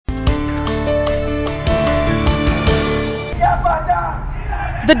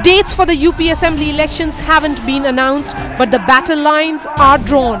The dates for the UP Assembly elections haven't been announced, but the battle lines are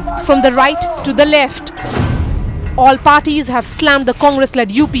drawn from the right to the left. All parties have slammed the Congress-led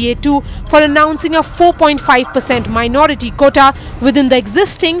UPA too for announcing a 4.5% minority quota within the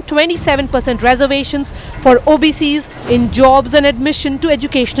existing 27% reservations for OBCs in jobs and admission to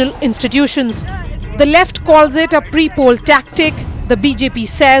educational institutions. The left calls it a pre-poll tactic. The BJP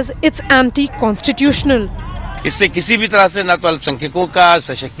says it's anti-constitutional. इससे किसी भी तरह से न तो अल्पसंख्यकों का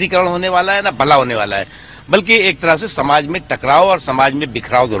सशक्तिकरण होने वाला है, न भला होने वाला है, बल्कि एक तरह से समाज में टकराव और समाज में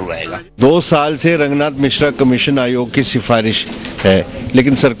बिखराव जरूर आएगा। 2 साल से रंगनाथ मिश्रा कमीशन आयोग की सिफारिश है,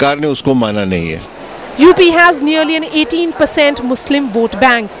 लेकिन सरकार ने उसको माना नहीं है। UP has nearly an 18% Muslim vote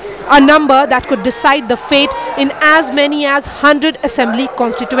bank, a number that could decide the fate in as many as 100 assembly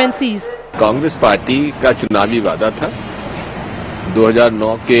constituencies. Congress party का चुनावी वादा था,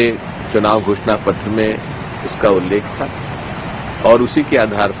 2009 के चुनाव घोषणा पत्र में उसका उल्लेख था और उसी के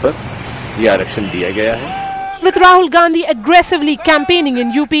आधार पर यह आरक्षण दिया गया है। With Rahul Gandhi aggressively campaigning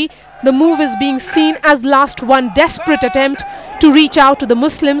in UP, the move is being seen as last one desperate attempt to reach out to the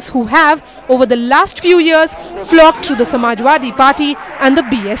Muslims who have, over the last few years, flocked to the Samajwadi Party and the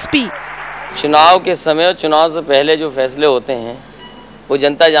BSP. चुनाव के समय और चुनाव से पहले जो फैसले होते हैं, वो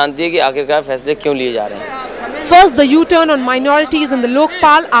जनता जानती है कि आखिरकार फैसले क्यों लिए जा रहे हैं। First, the U-turn on minorities in the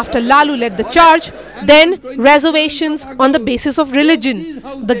Lokpal after Lalu led the charge. Then, reservations on the basis of religion.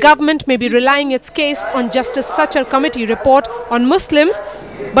 The government may be relying its case on Justice Sachar Committee report on Muslims,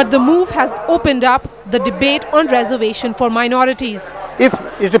 but the move has opened up the debate on reservation for minorities. If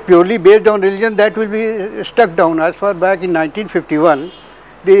it is purely based on religion, that will be struck down. As far back in 1951,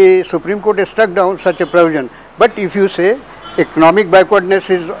 the Supreme Court has struck down such a provision. But if you say economic backwardness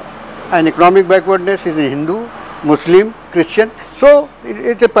is in Hindu, Muslim, Christian, so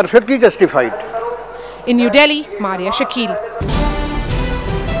it is perfectly justified. In New Delhi, Maria Shakil.